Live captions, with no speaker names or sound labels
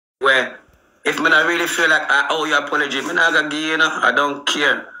where if me not really feel like I owe you apology, me not gonna give you, I don't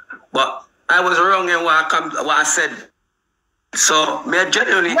care. But I was wrong in what I said. So me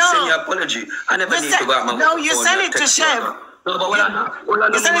genuinely send you apology. I never need to go out my No, you sent it to Chef. No,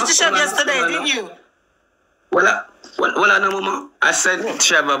 but you sent it to Chef yesterday, didn't you? Well, I know, Mama. I sent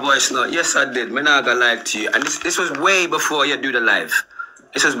Chef a voice note. Yes, I did. Me not gonna lie to you. And this was way before you do the live.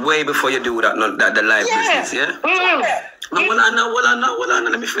 This was way before you do that the live business, yeah? No, well, I know.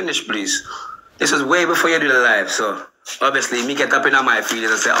 Let me finish, please. This was way before you do the live, so obviously me get up in my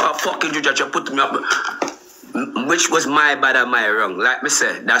feelings and say, oh, fucking Juju, you put me up. Which was my bad and my wrong. Like me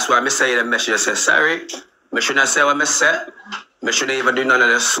say, that's why me say the message. I say, sorry. Me shouldn't say what me say. Me shouldn't even do none of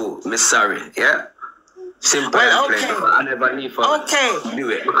this, so me sorry, yeah? Simple and plain. I never need for do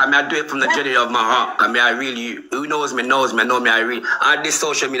it. Because I do it from the journey of my heart. I mean, I really, who knows me, know me, I really, I this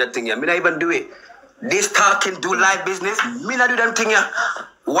social media thing, yeah. Me not even do it. This talking, do live business, me not do them thing, yeah.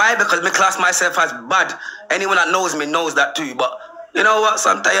 Why? Because me class myself as bad. Anyone that knows me knows that too. But you know what?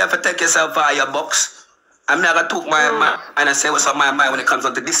 Sometimes you have to take yourself out of your box. I'm not going to talk my mind and say what's on my mind when it comes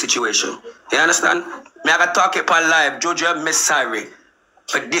onto this situation. You understand? Me I got talk it on live. Juju, I'm sorry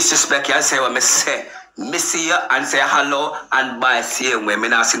for disrespect. You say what me say. Me see you and say hello and bye same way. Me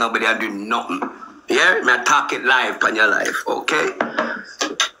not see nobody and do nothing. Yeah? Me I talk it live on your life. Okay?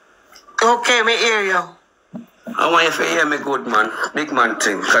 Okay, me hear you. I want you to hear me good, man. Big man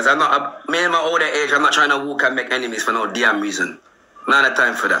thing. Because me in my older age, I'm not trying to walk and make enemies for no damn reason. Not have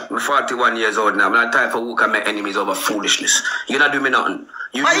time for that. I'm 41 years old now. I'm not time for walk and make enemies over foolishness. You not do me nothing.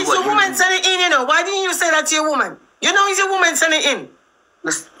 Why is your woman sending in, you know? Why didn't you say that to your woman? You know it's your woman sending in.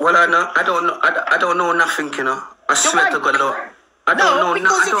 Well, I don't know nothing, you know. I swear to God, I don't know nothing.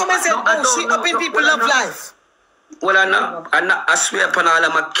 Because you come and say, oh, she up in people love life. Well, I swear upon all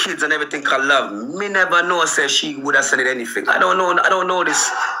of my kids and everything I love. Me never know say she would have said anything. I don't know this.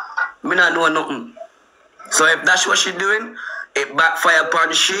 Me not know nothing. So if that's what she doing, it backfire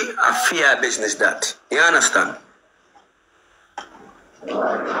upon she, I fear business that. You understand?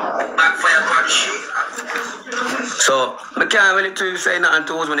 Backfire upon she. So I can't really say nothing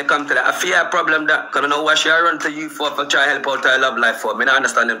to us when it comes to that. I fear a problem that, because I know what she run to you for try to help out her love life for. Me not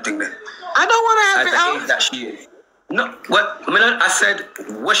understand them thing there. I don't want to help it out. That she is. No, what I said,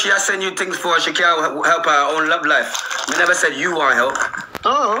 what she has sent you things for, she can't help her own love life. We never said you want help.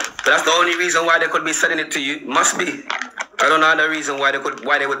 Oh. But that's the only reason why they could be sending it to you. Must be. I don't know the reason why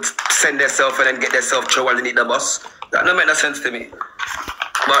they would send themselves and then get themselves through underneath the bus. That don't make no sense to me.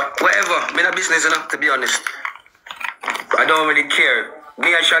 But whatever, me no business enough to be honest. I don't really care.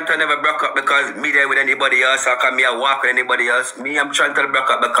 Me and Chantal never broke up because me there with anybody else or because me I walk with anybody else. Me and Chantal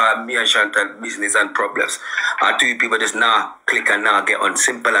broke up because me and Chantal business and problems. Our two people just now click and now get on.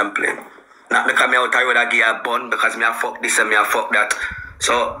 Simple and plain. Not because me out here I give a bun because me I fuck this and me I fuck that.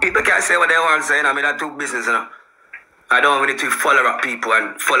 So people can't say what they want to say, I mean I do business, you know. I don't really to follow up people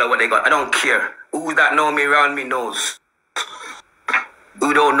and follow what they got. I don't care. Who that know me around me knows.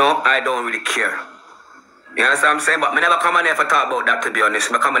 Who don't know, I don't really care. You understand what I'm saying? But I never come on here for talk about that, to be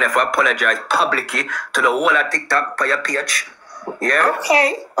honest. I come on here for apologize publicly to the whole of TikTok for your page. Yeah?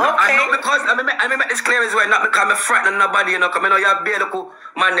 Okay. I know because, I make this clear as well, not because I'm frightened nobody, you know, because I know you have a little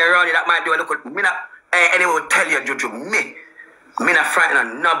man there around you that might do a little, me not, anyone will tell you, Juju, me not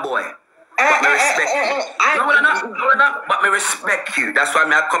frightened no boy. But me respect you. No, we're not, but me respect you. That's why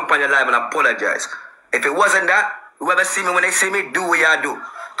I come on your live and apologize. If it wasn't that, whoever see me when they see me, do what you do.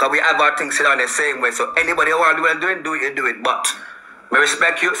 Because we have our things sit down the same way. So anybody who want to do what I'm doing, do it, you do it. But I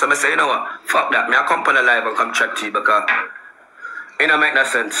respect you. So I say, you know what? Fuck that. I come on the live and come chat to you because it don't make no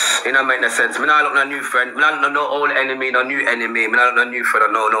sense. It don't make no sense. I don't look no new friend. I don't look no old enemy, no new enemy. I don't look no new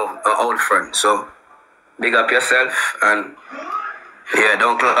friend, no old friend. So big up yourself and yeah,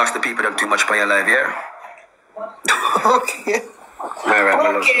 don't class the people them too much by your life, yeah? Okay. All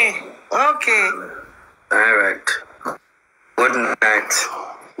right, Okay. All right. Good night.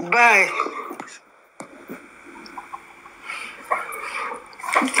 Bye.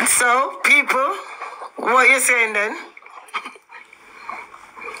 So, people, what you saying then?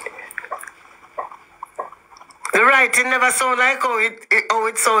 The writing never sound like how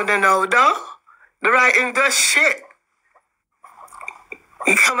it sounded now, though. The writing does shit.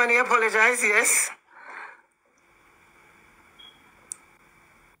 You come and you apologize, yes?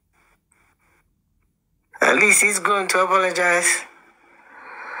 At least he's going to apologize.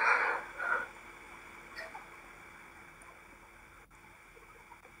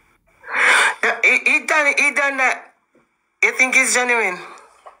 He done that. You think he's genuine?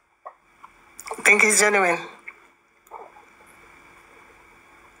 Think he's genuine?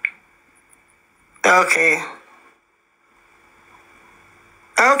 Okay.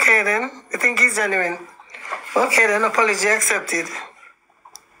 Okay then. You think he's genuine? Okay then, apology accepted.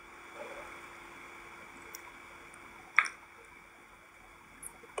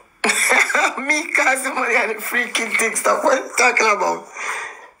 Me cause the money and the freaking thing stuff. What are you talking about?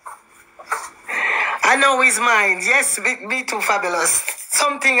 I know his mind. Yes, me too fabulous.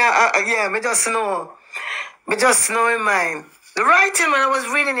 Something, yeah, me just know. Me just know in mind. The writing, when I was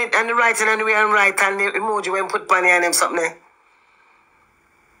reading it, and the writing and the way I'm write, and the emoji when put money and them something there.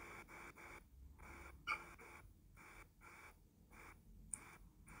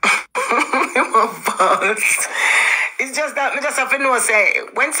 It's just that me just have to know, say,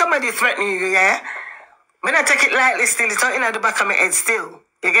 when somebody threaten you, yeah, when I take it lightly still, it's not in at the back of my head still.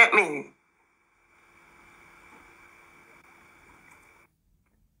 You get me?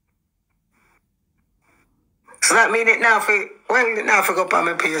 So that mean it now for, well, it now for go up on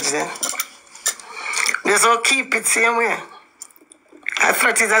my page then. Just all keep it same way. A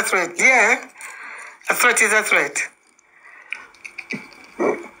threat is a threat, yeah. A threat is a threat.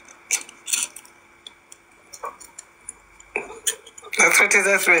 A threat is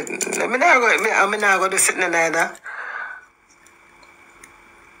a threat. I'm not going to sit in either.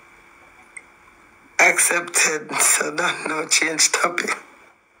 Accepted. So don't know, change topic.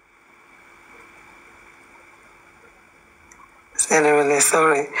 Anyway,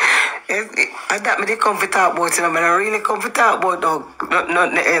 sorry. I got me the comfort talk about, you know, but I really comfort talk about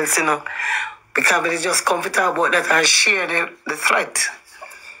nothing else, you know. Because I just comfort talk about that and share the threat.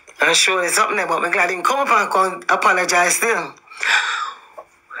 And show it's something there, but I'm glad I didn't come up and come apologize still.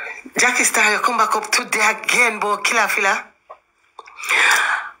 Jackie Star, you come back up today again, boy, killer filler.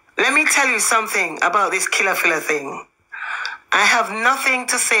 Let me tell you something about this killer filler thing. I have nothing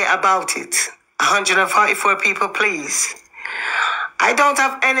to say about it. 144 people, please. I don't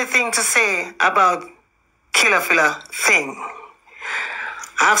have anything to say about killer filler thing.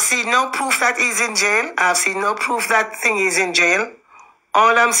 I've seen no proof that he's in jail. I've seen no proof that thing is in jail.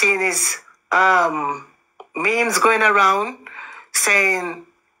 All I'm seeing is memes going around saying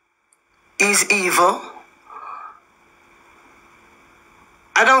he's evil.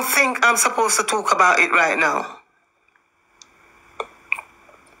 I don't think I'm supposed to talk about it right now.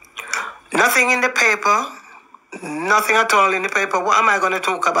 Nothing in the paper. Nothing at all in the paper. What am I going to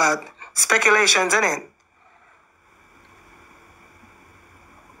talk about? Speculations, innit?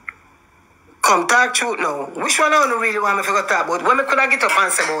 Come talk truth now. Which one I don't really want me to talk about? When me could I get up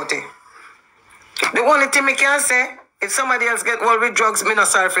and say about it? The only thing me can say, if somebody else get well with drugs, me not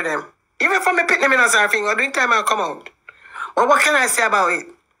sorry for them. Even if me pick them, me not sorry for them. During time I come out. But what can I say about it?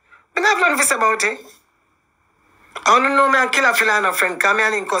 Me not have nothing to say about it. I don't know me and kill a fella and a friend, because me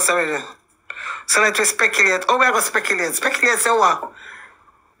and him cuss already. So let we speculate. Oh, we are going to speculate. Speculate, say what?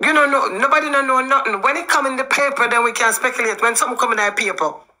 You know, nobody don't know nothing. When it come in the paper, then we can speculate. When something come in that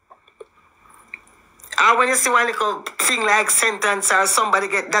paper. Or when you see one little thing like sentence or somebody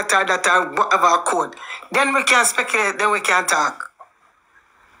get that or whatever code, then we can speculate, then we can talk.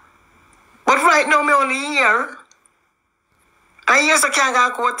 But right now, me only here. And yes, I can't get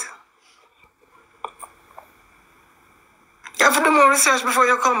a quote. You have to do more research before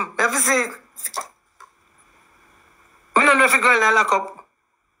you come. You have to see. We don't know if you're going to lock up.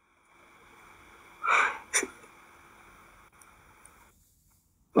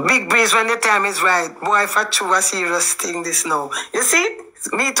 Big breeze when the time is right. Boy, if I true a serious thing this now. You see?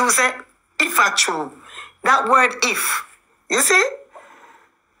 Me too say, if I true. That word if. You see?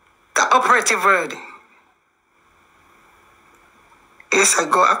 The operative word. Yes, I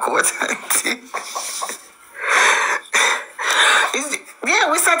go a quote.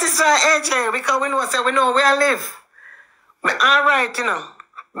 Yeah, we satisfy AJ because we know where I live. But all right, you know.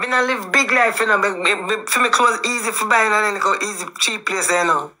 Me not live big life, you know. For me clothes easy for buying and then go easy cheap place, you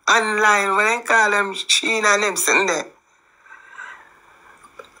know. Online, when they call them Shein and them sitting there.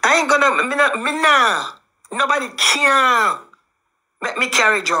 I ain't gonna, me nah. Nobody can make me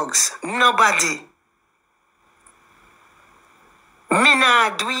carry drugs. Nobody. Me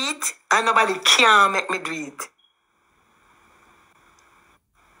nah do it, and nobody can make me do it.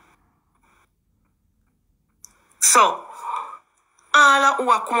 So, all who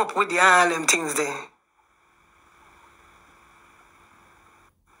come up with all them things there.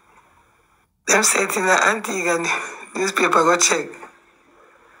 Them say it in the Antigua newspaper, go check.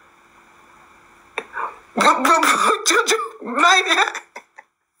 Juju, mind ya.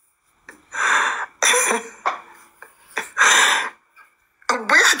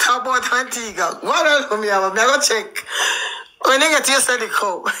 We are talking about Antigua. What else from here? I'm going to check. When I get to yesterday,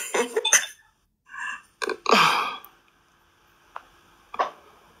 call.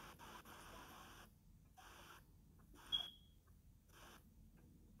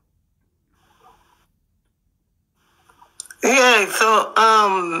 Yeah, so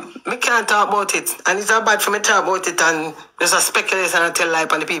we can't talk about it. And it's not bad for me to talk about it and just a speculation and tell lie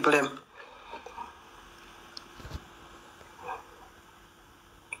on the people them.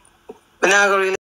 We're not gonna really